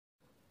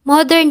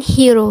Modern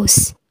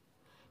heroes,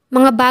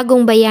 mga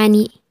bagong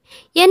bayani.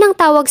 Yan ang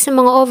tawag sa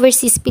mga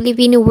overseas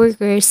Filipino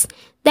workers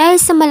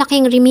dahil sa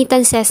malaking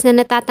remittances na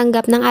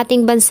natatanggap ng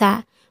ating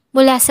bansa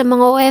mula sa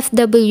mga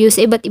OFW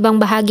sa iba't ibang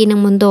bahagi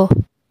ng mundo,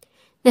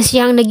 na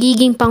siyang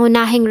nagiging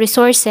pangunahing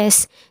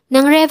resources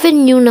ng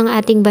revenue ng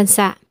ating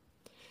bansa.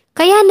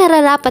 Kaya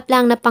nararapat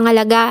lang na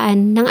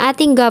pangalagaan ng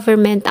ating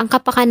government ang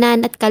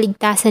kapakanan at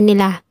kaligtasan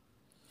nila.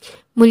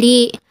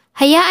 Muli,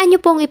 hayaan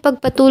niyo pong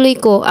ipagpatuloy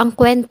ko ang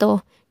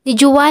kwento ni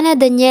Joanna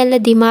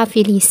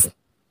demafelis.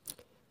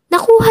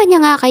 Nakuha niya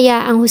nga kaya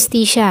ang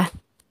hustisya?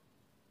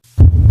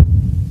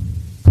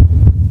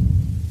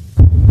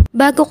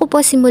 Bago ko po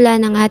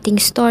simulan ang ating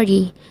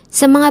story,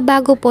 sa mga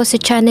bago po sa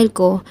channel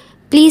ko,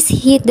 please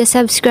hit the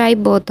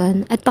subscribe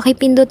button at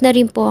pakipindot na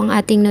rin po ang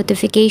ating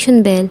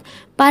notification bell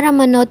para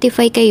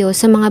ma-notify kayo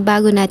sa mga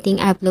bago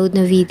nating upload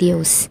na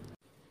videos.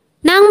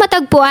 Nang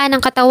matagpuan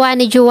ang katawan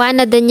ni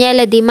Joanna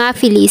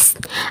demafelis,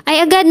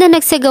 ay agad na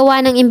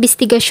nagsagawa ng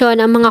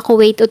investigasyon ang mga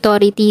Kuwait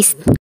authorities.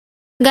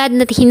 Agad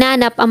na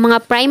hinanap ang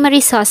mga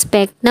primary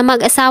suspect na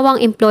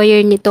mag-asawang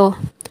employer nito.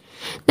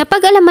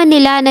 Napag-alaman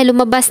nila na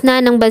lumabas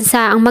na ng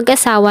bansa ang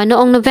mag-asawa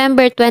noong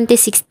November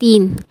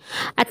 2016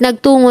 at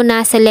nagtungo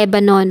na sa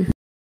Lebanon.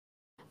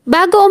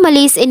 Bago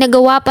umalis ay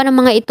nagawa pa ng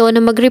mga ito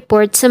na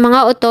mag-report sa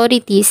mga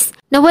authorities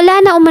na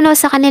wala na umano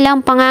sa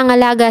kanilang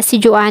pangangalaga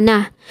si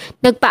Joanna.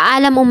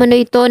 Nagpaalam umano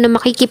ito na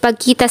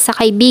makikipagkita sa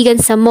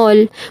kaibigan sa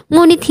mall,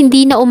 ngunit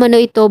hindi na umano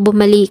ito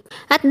bumalik.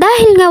 At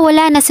dahil nga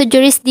wala na sa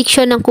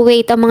jurisdiction ng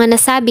Kuwait ang mga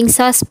nasabing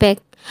suspect,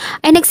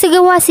 ay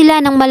nagsagawa sila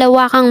ng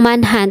malawakang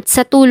manhunt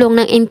sa tulong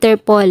ng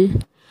Interpol.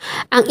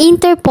 Ang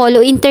Interpol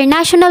o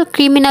International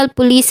Criminal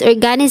Police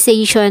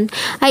Organization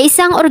ay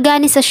isang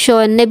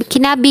organisasyon na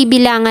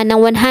kinabibilangan ng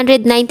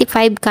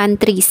 195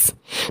 countries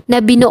na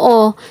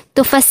binuo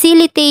to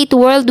facilitate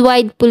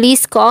worldwide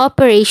police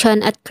cooperation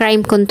at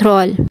crime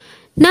control.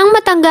 Nang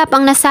matanggap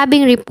ang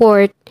nasabing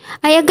report,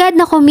 ay agad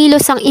na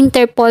kumilos ang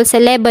Interpol sa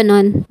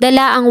Lebanon,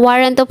 dala ang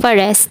warrant of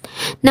arrest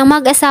ng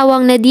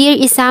mag-asawang Nadir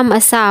Isam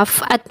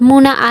Asaf at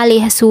Muna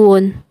Ali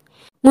Hasuon.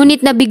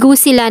 Ngunit nabigo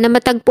sila na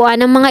matagpuan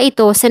ang mga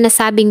ito sa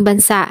nasabing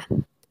bansa.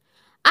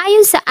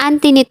 Ayon sa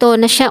auntie nito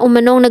na siya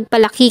umanong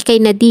nagpalaki kay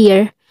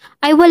Nadir,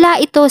 ay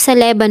wala ito sa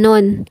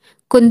Lebanon,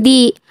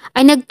 kundi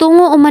ay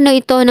nagtungo umano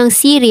ito ng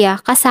Syria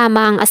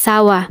kasama ang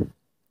asawa.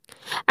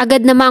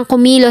 Agad namang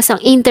kumilos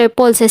ang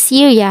Interpol sa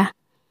Syria.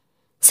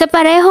 Sa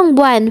parehong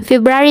buwan,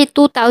 February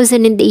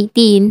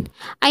 2018,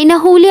 ay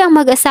nahuli ang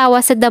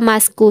mag-asawa sa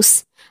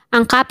Damascus,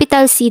 ang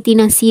capital city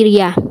ng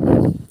Syria.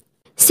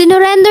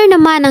 Sinurrender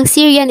naman ng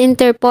Syrian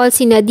Interpol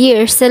si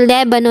Nadir sa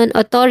Lebanon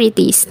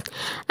authorities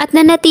at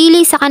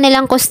nanatili sa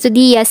kanilang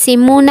kustudiya si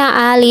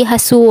Muna Ali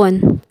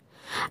Hasuon.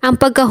 Ang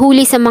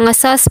pagkahuli sa mga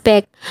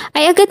suspect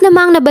ay agad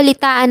namang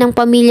nabalitaan ng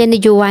pamilya ni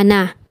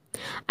Joanna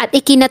at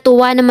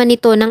ikinatuwa naman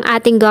ito ng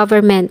ating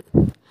government.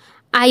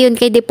 Ayon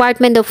kay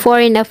Department of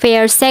Foreign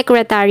Affairs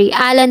Secretary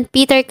Alan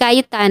Peter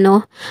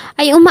Cayetano,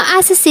 ay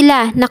umaasa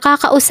sila na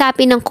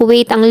kakausapin ng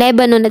Kuwait ang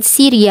Lebanon at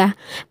Syria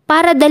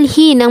para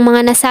dalhin ang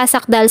mga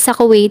nasasakdal sa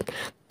Kuwait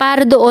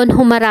para doon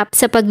humarap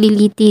sa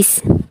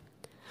paglilitis.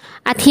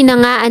 At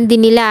hinangaan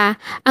din nila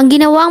ang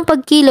ginawang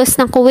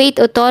pagkilos ng Kuwait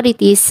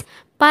authorities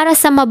para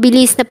sa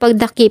mabilis na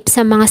pagdakip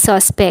sa mga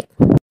suspect.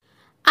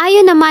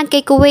 Ayon naman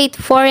kay Kuwait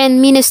Foreign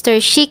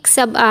Minister Sheikh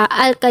Sabah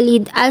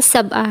Al-Khalid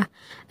Al-Sabah,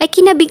 ay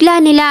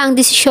kinabigla nila ang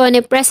desisyon ni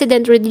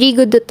President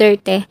Rodrigo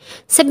Duterte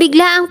sa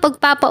biglaang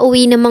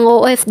pagpapauwi ng mga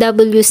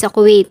OFW sa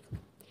Kuwait.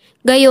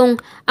 Gayong,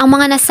 ang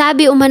mga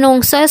nasabi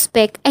umanong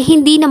suspect ay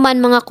hindi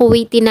naman mga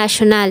Kuwaiti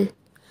national.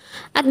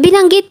 At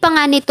binanggit pa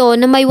nga nito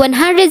na may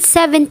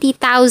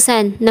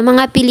 170,000 na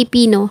mga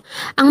Pilipino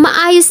ang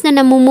maayos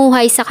na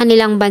namumuhay sa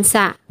kanilang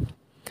bansa.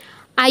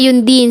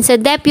 Ayon din sa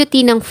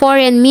Deputy ng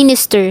Foreign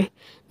Minister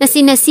na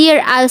si Nasir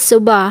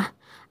Al-Subah,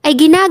 ay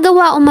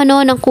ginagawa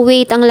umano ng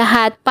Kuwait ang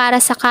lahat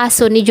para sa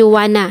kaso ni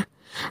Joanna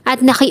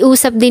at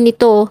nakiusap din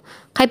ito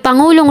kay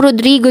Pangulong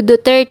Rodrigo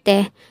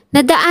Duterte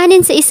na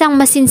daanin sa isang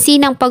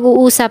masinsinang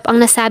pag-uusap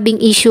ang nasabing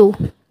issue.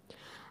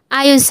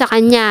 Ayon sa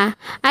kanya,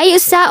 ay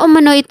isa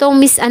umano itong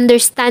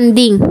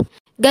misunderstanding.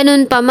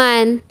 Ganun pa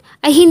man,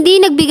 ay hindi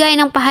nagbigay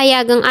ng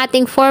pahayag ang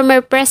ating former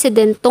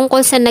president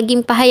tungkol sa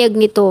naging pahayag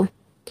nito.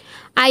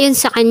 Ayon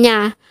sa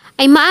kanya,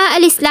 ay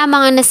maaalis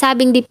lamang ang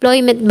nasabing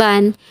deployment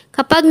ban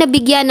kapag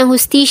nabigyan ng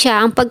hustisya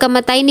ang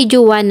pagkamatay ni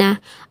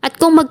Joanna at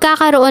kung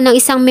magkakaroon ng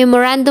isang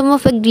memorandum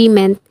of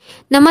agreement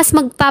na mas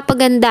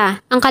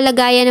magpapaganda ang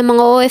kalagayan ng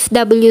mga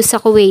OFW sa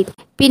Kuwait.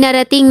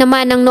 Pinarating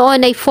naman ng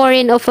noon ay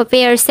Foreign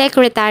Affairs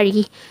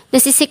Secretary na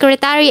si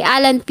Secretary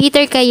Alan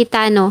Peter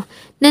Cayetano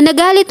na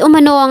nagalit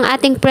umano ang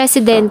ating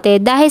presidente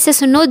dahil sa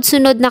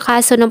sunod-sunod na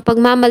kaso ng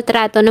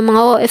pagmamaltrato ng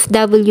mga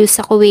OFW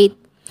sa Kuwait.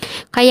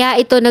 Kaya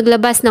ito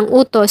naglabas ng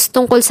utos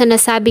tungkol sa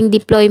nasabing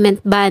deployment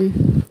ban.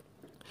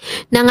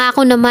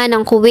 Nangako naman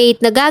ang Kuwait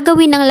na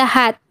gagawin ng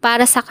lahat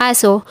para sa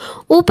kaso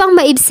upang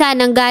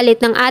maibsan ang galit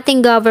ng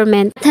ating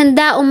government at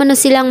handa umano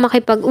silang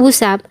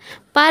makipag-usap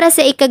para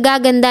sa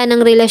ikagaganda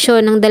ng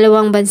relasyon ng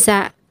dalawang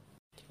bansa.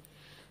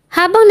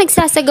 Habang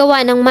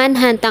nagsasagawa ng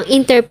manhunt ang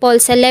Interpol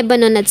sa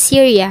Lebanon at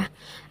Syria,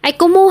 ay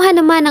kumuha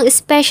naman ng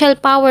special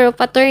power of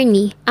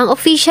attorney ang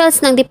officials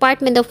ng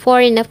Department of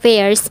Foreign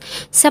Affairs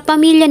sa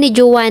pamilya ni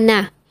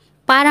Joanna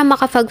para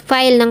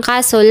makapag-file ng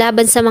kaso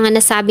laban sa mga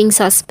nasabing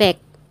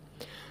suspect.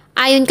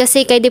 Ayon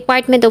kasi kay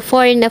Department of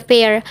Foreign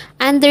Affairs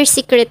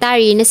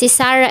Undersecretary na si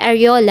Sarah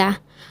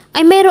Ariola,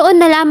 ay mayroon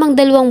na lamang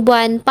 2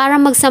 buwan para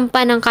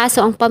magsampa ng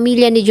kaso ang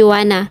pamilya ni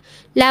Joanna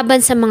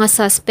laban sa mga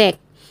suspect.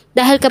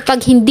 Dahil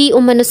kapag hindi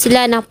umano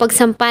sila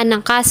nakapagsampa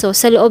ng kaso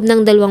sa loob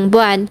ng 2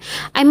 buwan,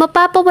 ay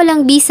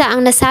mapapawalang bisa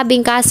ang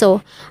nasabing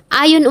kaso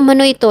ayon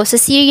umano ito sa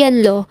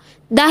Syrian law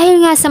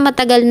dahil nga sa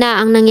matagal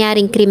na ang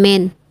nangyaring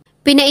krimen.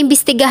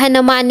 Pinaimbestigahan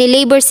naman ni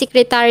Labor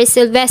Secretary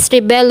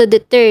Silvestre Bello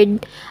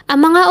III ang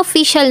mga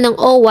opisyal ng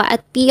OWA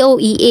at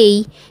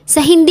POEA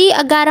sa hindi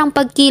agarang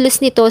pagkilos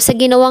nito sa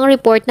ginawang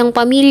report ng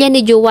pamilya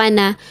ni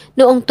Joanna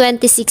noong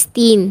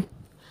 2016.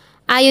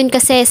 Ayon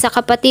kasi sa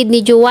kapatid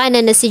ni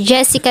Joanna na si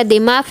Jessica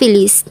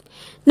Demafelis,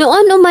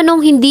 noon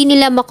umanong hindi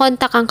nila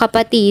makontak ang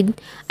kapatid,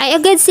 ay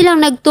agad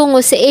silang nagtungo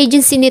sa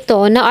agency nito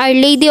na Our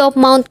Lady of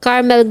Mount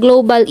Carmel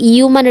Global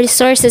Human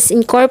Resources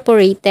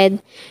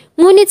Incorporated,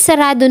 ngunit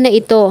sarado na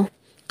ito.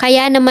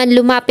 Kaya naman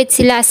lumapit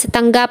sila sa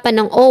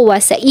tanggapan ng OWA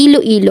sa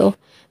Iloilo,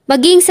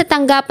 maging sa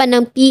tanggapan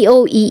ng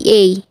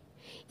POEA.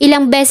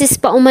 Ilang beses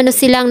pa umano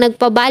silang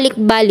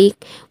nagpabalik-balik,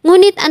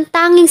 ngunit ang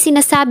tanging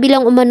sinasabi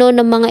lang umano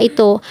ng mga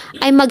ito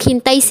ay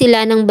maghintay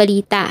sila ng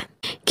balita.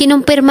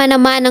 Kinumpirma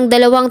naman ng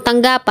 2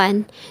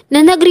 tanggapan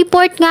na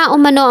nag-report nga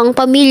umano ang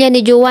pamilya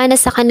ni Joanna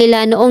sa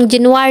kanila noong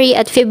January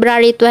at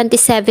February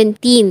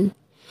 2017.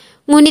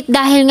 Ngunit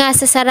dahil nga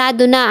sa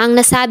sarado na ang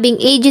nasabing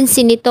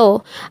agency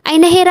nito, ay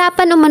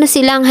nahirapan umano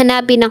silang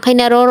hanapin ang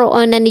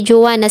kinaroroonan ni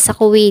Joanna sa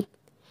Kuwait.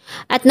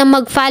 At nang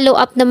mag-follow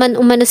up naman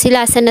umano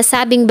sila sa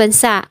nasabing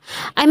bansa,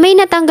 ay may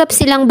natanggap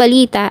silang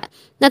balita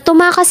na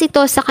tumakas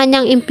ito sa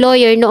kanyang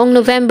employer noong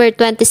November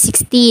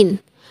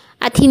 2016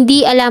 at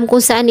hindi alam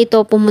kung saan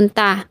ito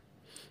pumunta.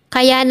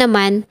 Kaya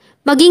naman,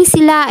 maging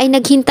sila ay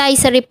naghintay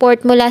sa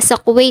report mula sa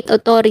Kuwait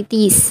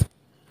authorities.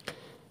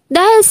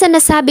 Dahil sa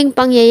nasabing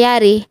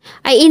pangyayari,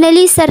 ay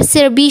inalis sa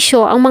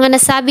serbisyo ang mga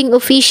nasabing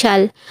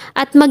official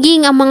at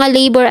maging ang mga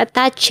labor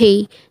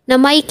attaché na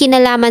may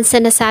kinalaman sa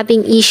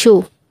nasabing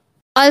issue.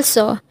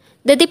 Also,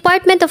 the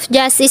Department of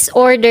Justice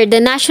ordered the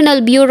National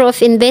Bureau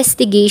of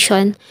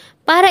Investigation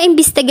para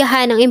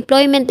imbestigahan ang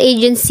employment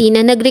agency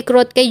na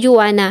nag-recruit kay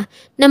Joanna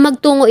na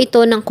magtungo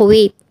ito ng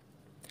Kuwait.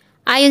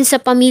 Ayon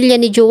sa pamilya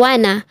ni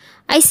Joanna,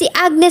 ay si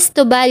Agnes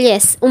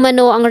Tobales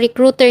umano ang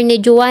recruiter ni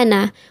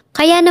Joanna,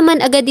 kaya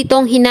naman agad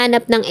itong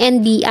hinanap ng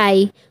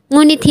NBI,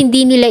 ngunit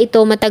hindi nila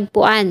ito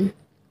matagpuan.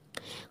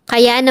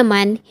 Kaya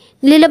naman,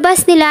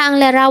 nilabas nila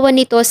ang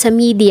larawan nito sa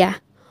media.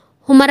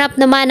 Humarap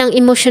naman ang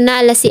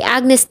emosyonal na si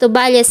Agnes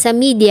Tobales sa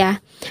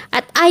media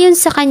at ayon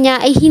sa kanya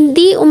ay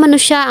hindi umano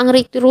siya ang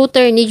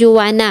recruiter ni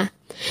Joanna.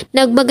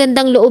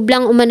 Nagmagandang loob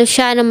lang umano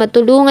siya na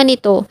matulungan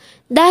ito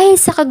dahil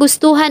sa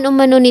kagustuhan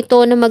umano nito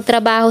na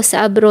magtrabaho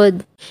sa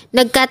abroad.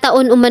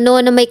 Nagkataon umano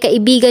na may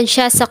kaibigan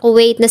siya sa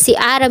Kuwait na si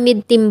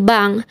Aramid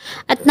Timbang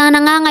at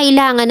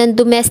nangangailangan ng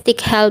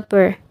domestic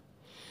helper.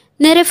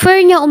 Nirefer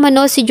niya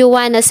umano si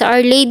Joanna sa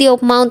Our Lady of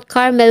Mount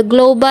Carmel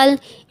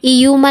Global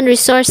Human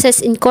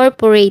Resources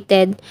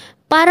Incorporated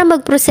para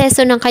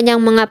magproseso ng kanyang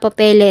mga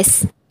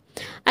papeles.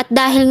 At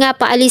dahil nga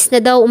paalis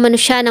na daw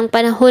umano siya ng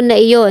panahon na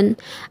iyon,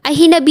 ay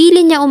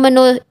hinabilin niya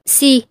umano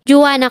si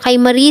Joanna kay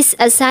Maris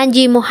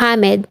Asanji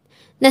Mohamed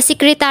na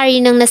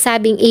sekretary ng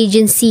nasabing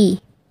agency.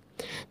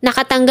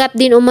 Nakatanggap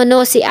din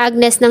umano si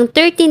Agnes ng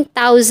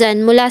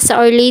 13,000 mula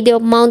sa Our Lady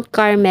of Mount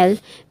Carmel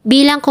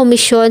bilang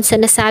komisyon sa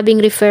nasabing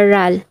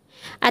referral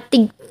at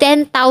tig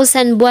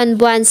 10,000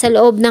 buwan-buwan sa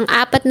loob ng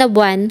 4 na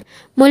buwan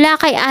mula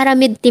kay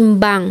Aramid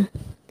Timbang.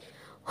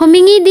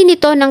 Humingi din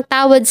ito ng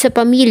tawad sa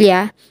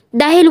pamilya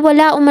dahil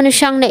wala umano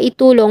siyang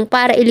naitulong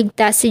para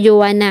iligtas si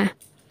Joanna.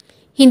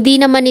 Hindi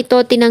naman ito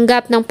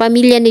tinanggap ng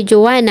pamilya ni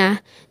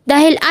Joanna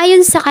dahil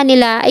ayon sa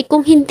kanila ay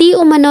kung hindi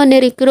umano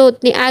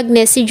ni-recruit ni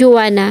Agnes si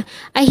Joanna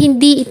ay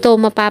hindi ito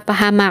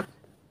mapapahamak.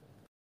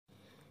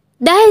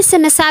 Dahil sa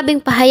nasabing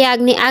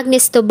pahayag ni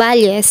Agnes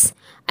Tobales,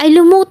 ay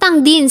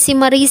lumutang din si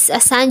Maris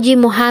Asanji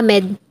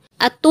Mohamed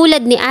at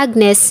tulad ni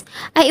Agnes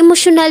ay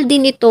emosyonal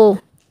din ito.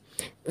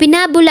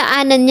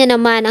 Pinabulaanan niya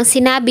naman ang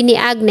sinabi ni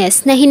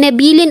Agnes na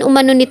hinabilin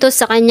umano nito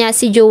sa kanya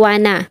si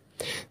Joanna.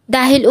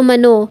 Dahil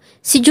umano,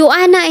 si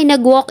Joanna ay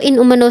nag-walk-in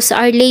umano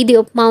sa Our Lady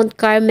of Mount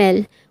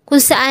Carmel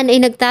kung saan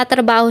ay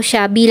nagtatrabaho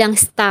siya bilang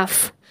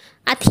staff.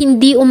 At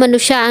hindi umano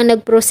siya ang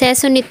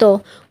nagproseso nito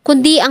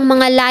kundi ang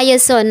mga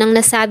liaison ng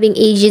nasabing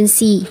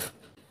agency.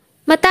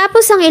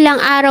 Matapos ang ilang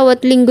araw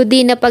at linggo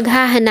din na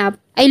paghahanap,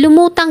 ay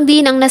lumutang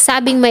din ang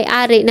nasabing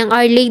may-ari ng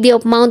Our Lady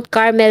of Mount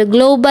Carmel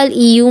Global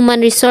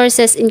Human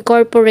Resources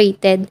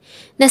Incorporated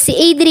na si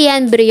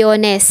Adrian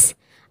Briones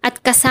at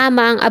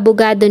kasama ang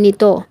abogado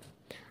nito.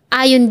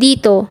 Ayon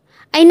dito,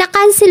 ay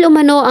nakansil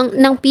umano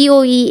ng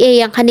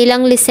POEA ang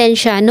kanilang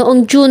lisensya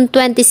noong June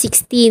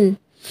 2016.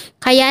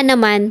 Kaya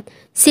naman,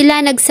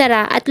 sila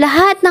nagsara at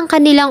lahat ng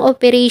kanilang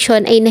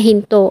operation ay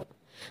nahinto.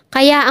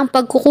 Kaya ang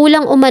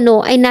pagkukulang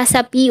umano ay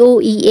nasa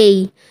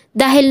POEA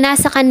dahil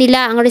nasa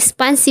kanila ang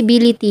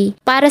responsibility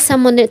para sa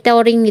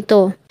monitoring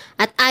nito.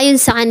 At ayon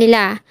sa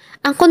kanila,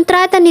 ang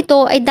kontrata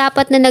nito ay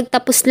dapat na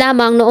nagtapos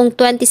lamang noong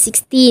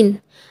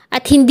 2016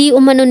 at hindi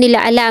umano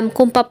nila alam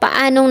kung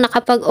papaanong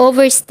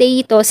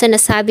nakapag-overstay ito sa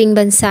nasabing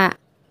bansa.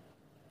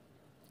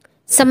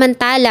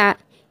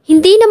 Samantala,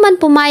 hindi naman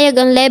pumayag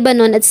ang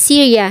Lebanon at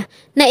Syria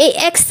na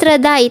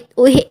i-extradite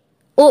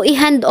o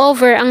i-hand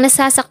over ang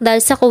nasasakdal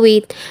sa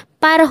Kuwait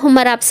para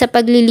humarap sa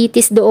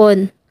paglilitis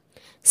doon.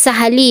 Sa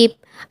halip,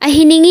 ay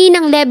hiningi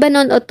ng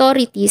Lebanon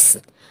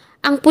authorities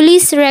ang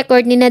police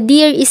record ni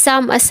Nadir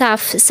Issam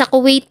Asaf sa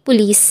Kuwait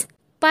Police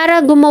para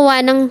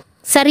gumawa ng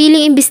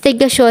sariling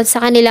investigasyon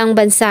sa kanilang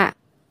bansa.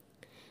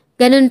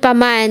 Ganun pa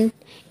man,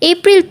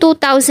 April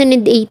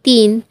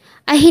 2018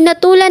 ay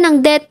hinatulan ng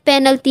death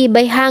penalty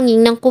by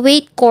hanging ng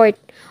Kuwait Court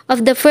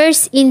of the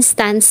First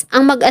Instance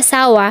ang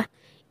mag-asawa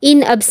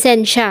in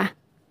absentia,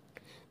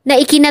 na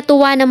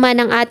ikinatuwa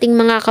naman ng ating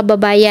mga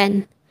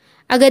kababayan.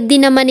 Agad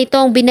din naman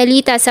itong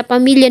binalita sa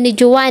pamilya ni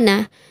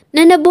Joanna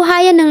na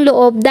nabuhayan ng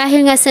loob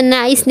dahil nga sa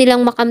nais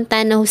nilang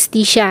makamtan na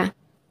hustisya.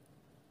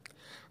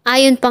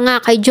 Ayon pa nga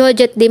kay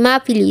George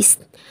Demafelis,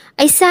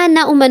 ay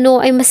sana umano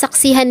ay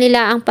masaksihan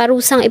nila ang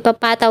parusang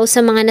ipapataw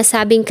sa mga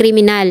nasabing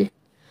kriminal.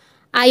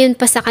 Ayon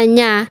pa sa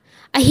kanya,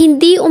 ay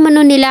hindi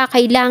umano nila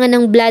kailangan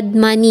ng blood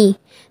money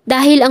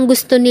dahil ang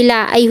gusto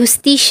nila ay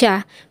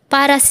hustisya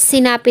para sa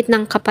sinapit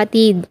ng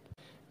kapatid.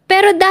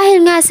 Pero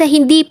dahil nga sa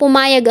hindi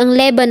pumayag ang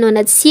Lebanon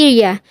at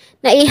Syria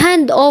na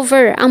i-hand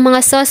over ang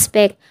mga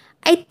suspect,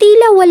 ay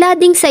tila wala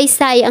ding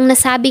saysay ang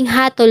nasabing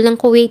hatol ng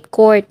Kuwait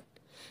Court.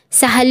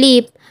 Sa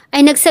halip,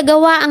 ay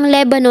nagsagawa ang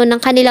Lebanon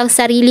ng kanilang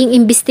sariling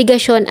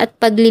investigasyon at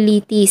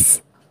paglilitis.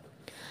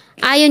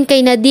 Ayon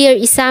kay Nadir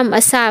Issam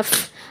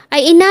Asaf,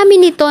 ay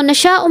inamin nito na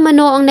siya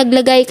umano ang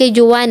naglagay kay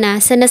Joanna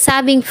sa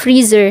nasabing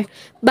freezer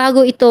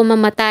bago ito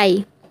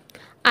mamatay.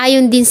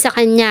 Ayon din sa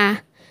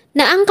kanya,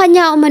 na ang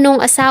kanya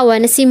umanong asawa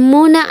na si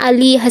Muna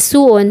Ali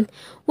Hasuon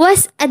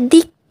was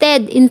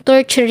addicted in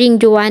torturing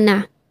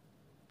Joanna.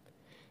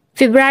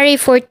 February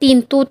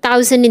 14,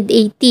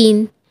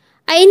 2018,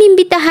 ay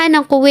inimbitahan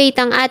ng Kuwait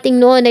ang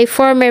ating noon ay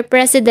former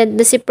president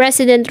na si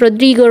President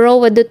Rodrigo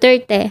Roa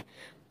Duterte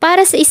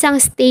para sa isang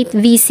state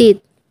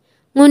visit.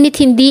 Ngunit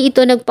hindi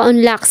ito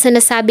nagpaunlak sa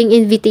nasabing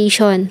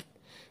invitation.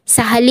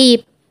 Sa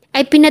halip,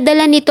 ay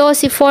pinadala nito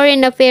si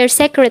Foreign Affairs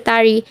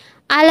Secretary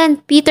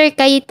Alan Peter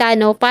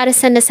Cayetano para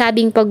sa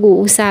nasabing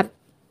pag-uusap.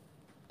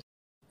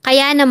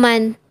 Kaya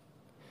naman,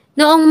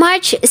 noong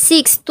March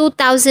 6,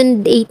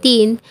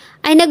 2018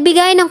 ay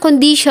nagbigay ng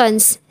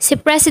conditions si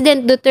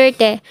President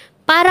Duterte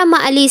para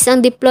maalis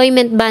ang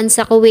deployment ban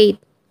sa Kuwait.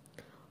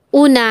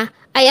 Una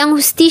ay ang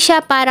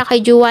hustisya para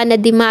kay Joanna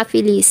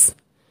demafelis.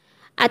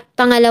 At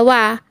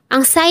pangalawa,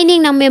 ang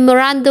signing ng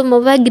Memorandum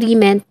of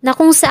Agreement na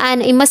kung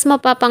saan ay mas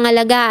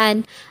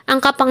mapapangalagaan ang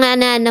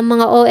kapanganan ng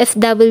mga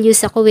OFW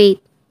sa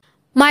Kuwait.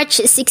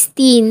 March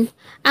 16,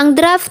 ang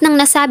draft ng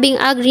nasabing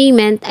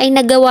agreement ay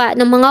nagawa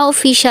ng mga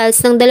officials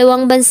ng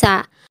dalawang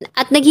bansa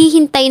at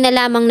naghihintay na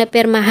lamang na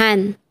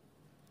pirmahan.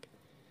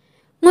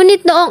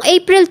 Ngunit noong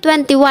April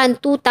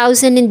 21,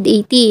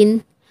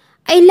 2018,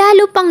 ay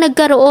lalo pang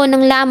nagkaroon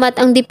ng lamat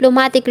ang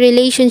diplomatic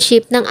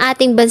relationship ng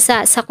ating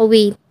bansa sa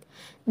Kuwait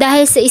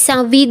dahil sa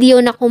isang video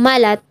na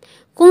kumalat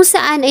kung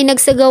saan ay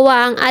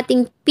nagsagawa ang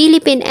ating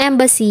Philippine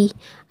Embassy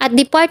at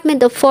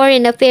Department of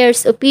Foreign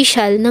Affairs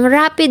official ng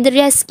Rapid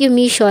Rescue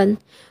Mission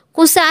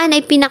kung saan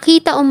ay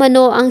pinakita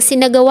umano ang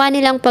sinagawa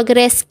nilang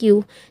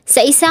pag-rescue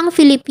sa isang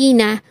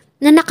Filipina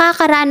na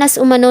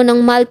nakakaranas umano ng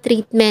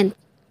maltreatment.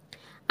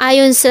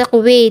 Ayon sa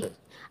Kuwait,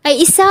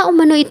 ay isa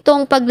umano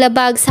itong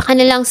paglabag sa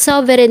kanilang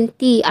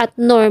sovereignty at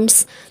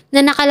norms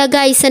na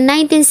nakalagay sa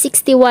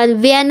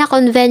 1961 Vienna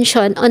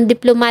Convention on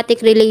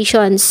Diplomatic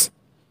Relations.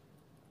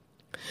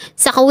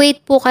 Sa Kuwait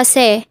po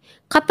kasi,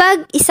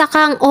 kapag isa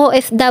kang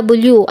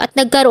OFW at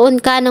nagkaroon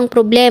ka ng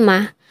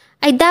problema,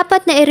 ay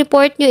dapat na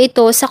i-report nyo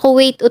ito sa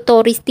Kuwait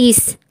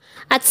authorities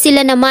at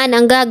sila naman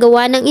ang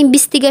gagawa ng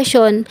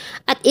investigasyon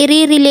at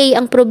i-relay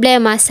ang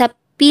problema sa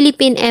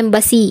Philippine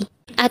Embassy.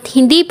 At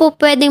hindi po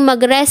pwedeng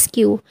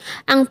mag-rescue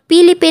ang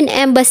Philippine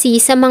Embassy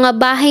sa mga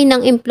bahay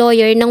ng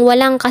employer nang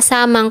walang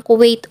kasamang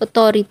Kuwait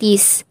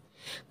authorities.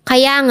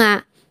 Kaya nga,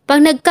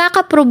 pag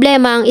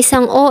nagkakaproblema ang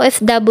isang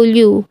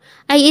OFW,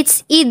 ay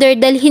it's either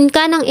dalhin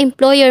ka ng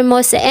employer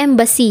mo sa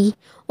embassy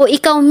o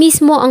ikaw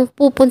mismo ang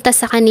pupunta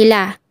sa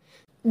kanila.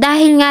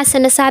 Dahil nga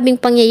sa nasabing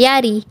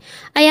pangyayari,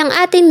 ay ang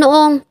ating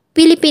noong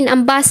Philippine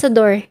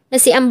Ambassador na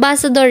si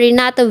Ambassador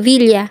Renato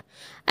Villa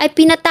ay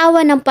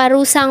pinatawan ng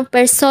parusang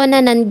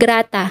persona non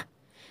grata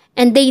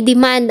and they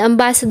demand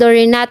Ambassador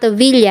Renato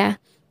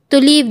Villa to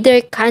leave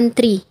their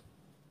country.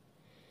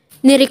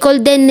 Nirecall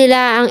din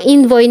nila ang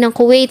envoy ng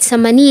Kuwait sa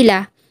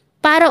Manila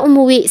para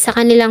umuwi sa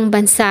kanilang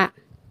bansa.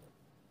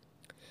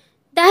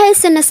 Dahil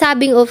sa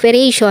nasabing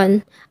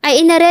operation,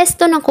 ay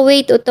inaresto ng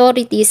Kuwait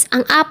authorities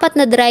ang 4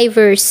 na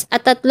drivers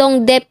at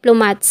 3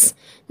 diplomats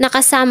na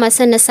kasama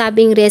sa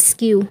nasabing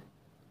rescue.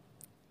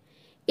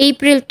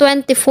 April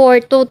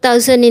 24,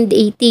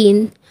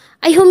 2018,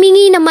 ay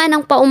humingi naman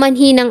ng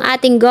paumanhin ng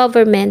ating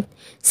government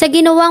sa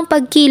ginawang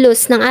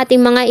pagkilos ng ating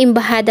mga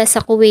embahada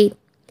sa Kuwait.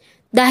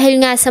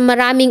 Dahil nga sa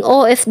maraming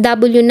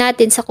OFW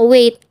natin sa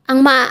Kuwait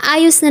ang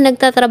maaayos na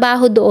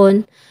nagtatrabaho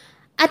doon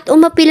at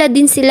umapila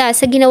din sila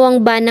sa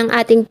ginawang ban ng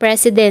ating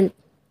president.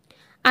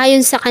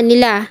 Ayon sa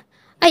kanila,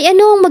 ay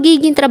ano ang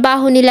magiging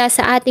trabaho nila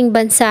sa ating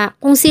bansa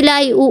kung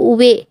sila ay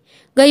uuwi,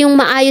 gayong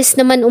maayos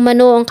naman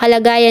umano ang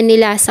kalagayan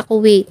nila sa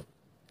Kuwait.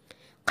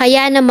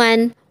 Kaya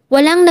naman,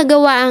 walang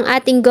nagawa ang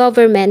ating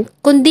government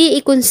kundi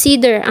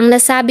i-consider ang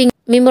nasabing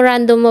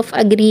Memorandum of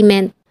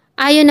Agreement.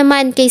 Ayon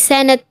naman kay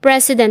Senate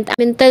President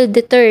Pimentel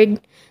III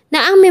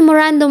na ang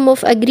Memorandum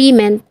of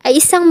Agreement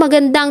ay isang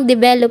magandang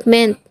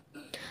development.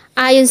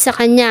 Ayon sa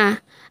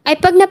kanya, ay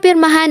pag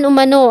napirmahan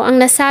umano ang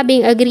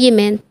nasabing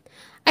agreement,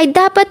 ay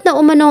dapat na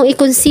umanong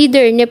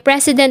i-consider ni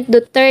President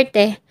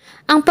Duterte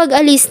ang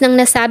pag-alis ng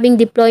nasabing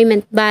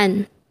deployment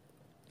ban.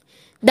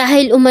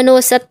 Dahil umano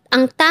sa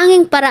ang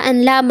tanging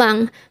paraan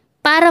lamang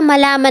para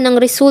malaman ang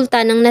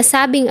resulta ng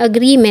nasabing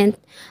agreement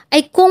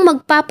ay kung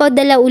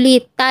magpapadala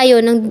ulit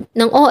tayo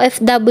ng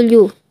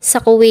OFW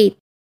sa Kuwait.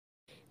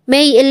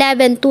 May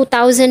 11,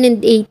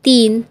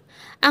 2018,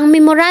 ang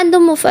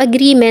Memorandum of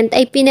Agreement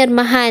ay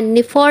pinirmahan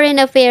ni Foreign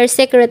Affairs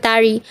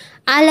Secretary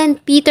Alan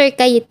Peter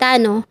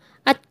Cayetano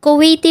at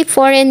Kuwaiti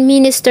Foreign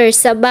Minister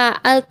Sabah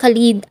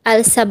Al-Khalid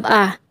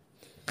Al-Sabah.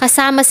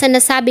 Kasama sa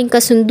nasabing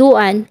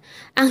kasunduan,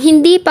 ang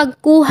hindi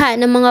pagkuha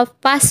ng mga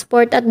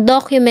passport at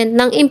document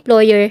ng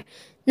employer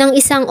ng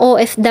isang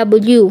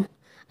OFW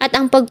at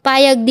ang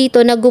pagpayag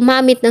dito na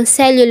gumamit ng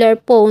cellular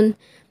phone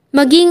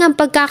maging ang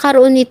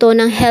pagkakaroon nito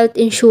ng health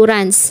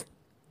insurance.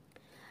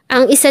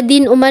 Ang isa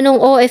din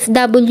umanong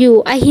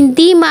OFW ay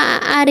hindi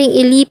maaaring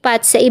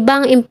ilipat sa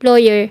ibang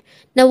employer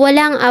na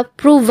walang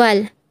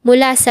approval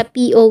mula sa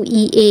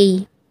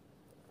POEA.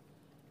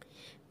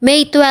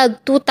 May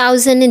 12,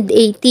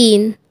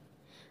 2018,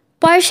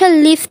 partial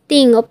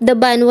lifting of the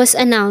ban was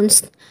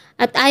announced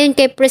at ayon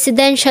kay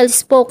Presidential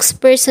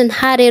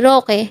Spokesperson Harry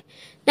Roque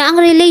na ang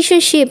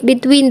relationship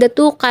between the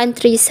two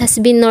countries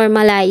has been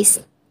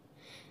normalized.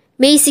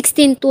 May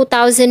 16,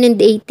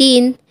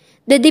 2018,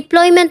 the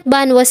deployment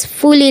ban was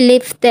fully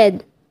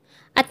lifted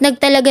at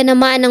nagtalaga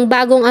naman ng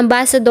bagong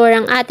ambassador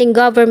ang ating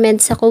government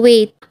sa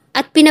Kuwait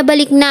at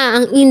pinabalik na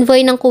ang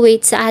envoy ng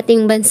Kuwait sa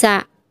ating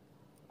bansa.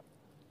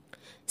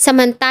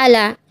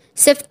 Samantala,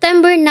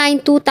 September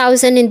 9,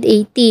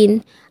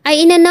 2018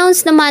 ay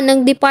inannounce naman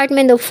ng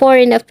Department of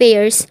Foreign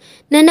Affairs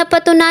na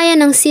napatunayan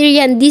ng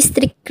Syrian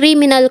District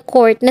Criminal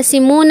Court na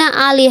si Muna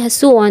Ali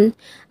Hassoun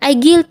ay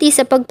guilty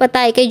sa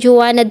pagpatay kay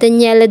Joanna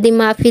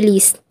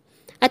demafelis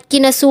at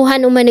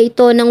kinasuhan umano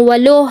ito ng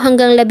 8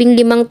 hanggang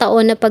 15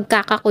 taon na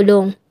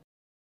pagkakakulong.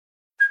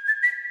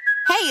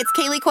 Hey, it's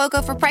Kaylee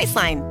Cuoco for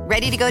Priceline.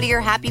 Ready to go to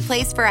your happy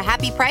place for a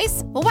happy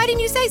price? Well, why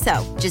didn't you say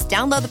so? Just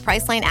download the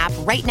Priceline app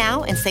right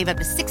now and save up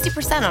to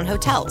 60% on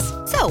hotels.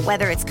 So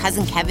whether it's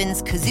Cousin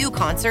Kevin's Kazoo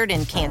Concert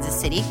in Kansas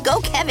City,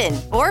 go Kevin,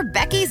 or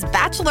Becky's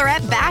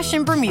Bachelorette Bash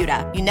in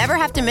Bermuda, you never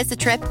have to miss a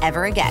trip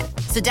ever again.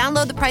 So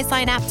download the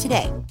Priceline app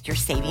today. Your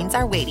savings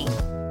are waiting.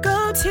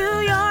 Go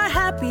to your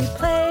happy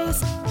place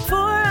for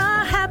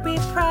a happy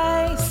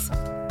price.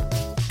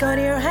 Go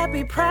to your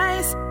happy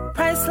price,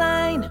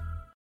 Priceline.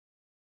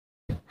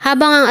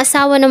 Habang ang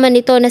asawa naman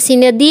nito na si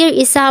Nadir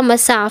Issam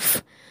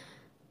Asaf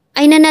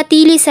ay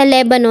nanatili sa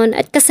Lebanon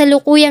at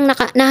kasalukuyang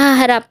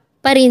nahaharap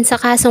pa rin sa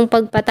kasong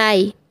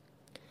pagpatay.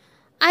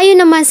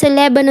 Ayon naman sa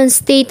Lebanon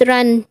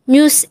state-run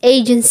news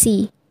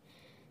agency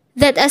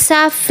that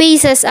Asaf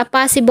faces a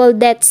possible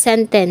death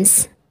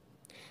sentence.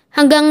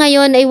 Hanggang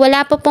ngayon ay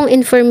wala pa pong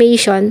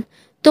information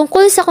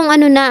tungkol sa kung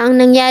ano na ang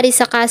nangyari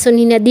sa kaso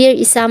ni Nadir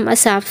Issam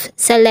Asaf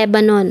sa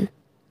Lebanon.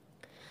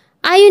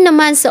 Ayon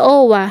naman sa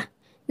OWA,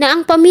 na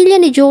ang pamilya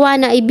ni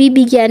Joanna ay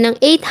bibigyan ng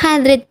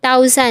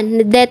 800,000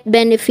 na death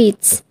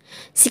benefits,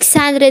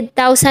 600,000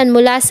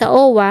 mula sa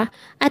OWA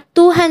at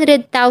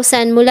 200,000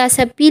 mula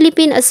sa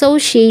Philippine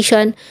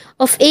Association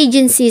of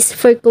Agencies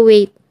for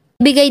Kuwait.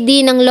 Bigay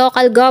din ng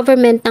local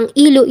government ng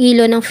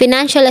Iloilo ng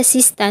financial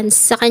assistance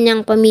sa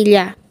kanyang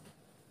pamilya.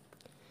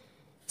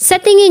 Sa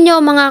tingin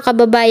nyo mga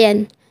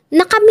kababayan,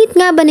 nakamit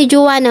nga ba ni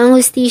Joanna ang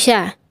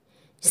hustisya?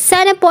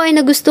 Sana po ay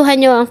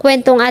nagustuhan nyo ang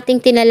kwentong ating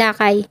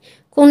tinalakay.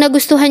 Kung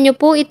nagustuhan nyo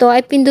po ito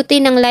ay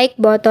pindutin ang like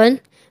button.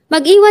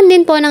 Mag-iwan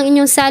din po ng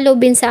inyong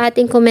saloobin sa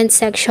ating comment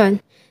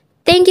section.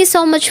 Thank you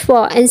so much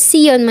po and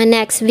see you on my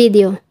next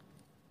video.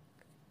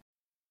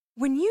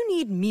 When you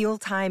need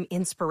mealtime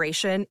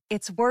inspiration,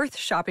 it's worth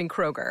shopping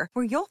Kroger,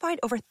 where you'll find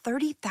over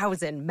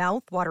 30,000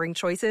 mouth-watering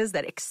choices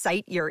that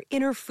excite your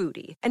inner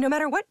foodie. And no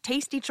matter what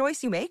tasty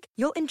choice you make,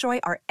 you'll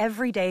enjoy our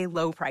everyday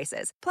low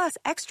prices, plus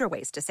extra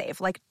ways to save,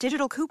 like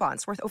digital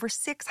coupons worth over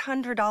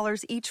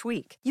 $600 each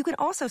week. You can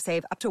also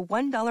save up to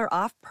 $1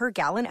 off per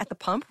gallon at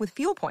the pump with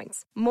fuel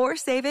points. More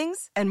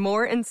savings and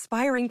more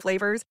inspiring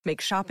flavors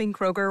make shopping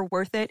Kroger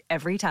worth it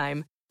every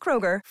time.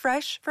 Kroger,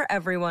 fresh for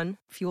everyone.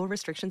 Fuel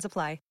restrictions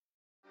apply.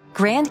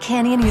 Grand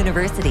Canyon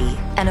University,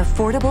 an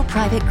affordable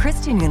private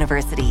Christian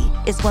university,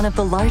 is one of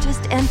the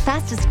largest and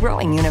fastest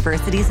growing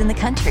universities in the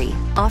country,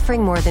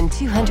 offering more than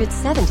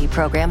 270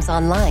 programs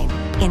online.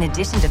 In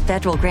addition to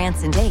federal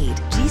grants and aid,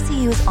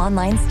 GCU's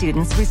online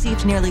students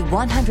received nearly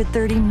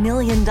 $130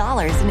 million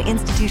in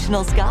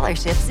institutional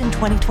scholarships in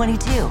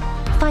 2022.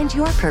 Find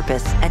your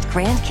purpose at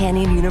Grand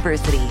Canyon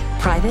University.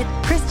 Private,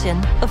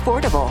 Christian,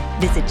 affordable.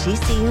 Visit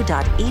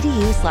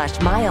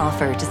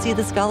gcu.edu/myoffer to see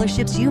the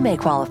scholarships you may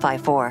qualify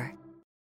for.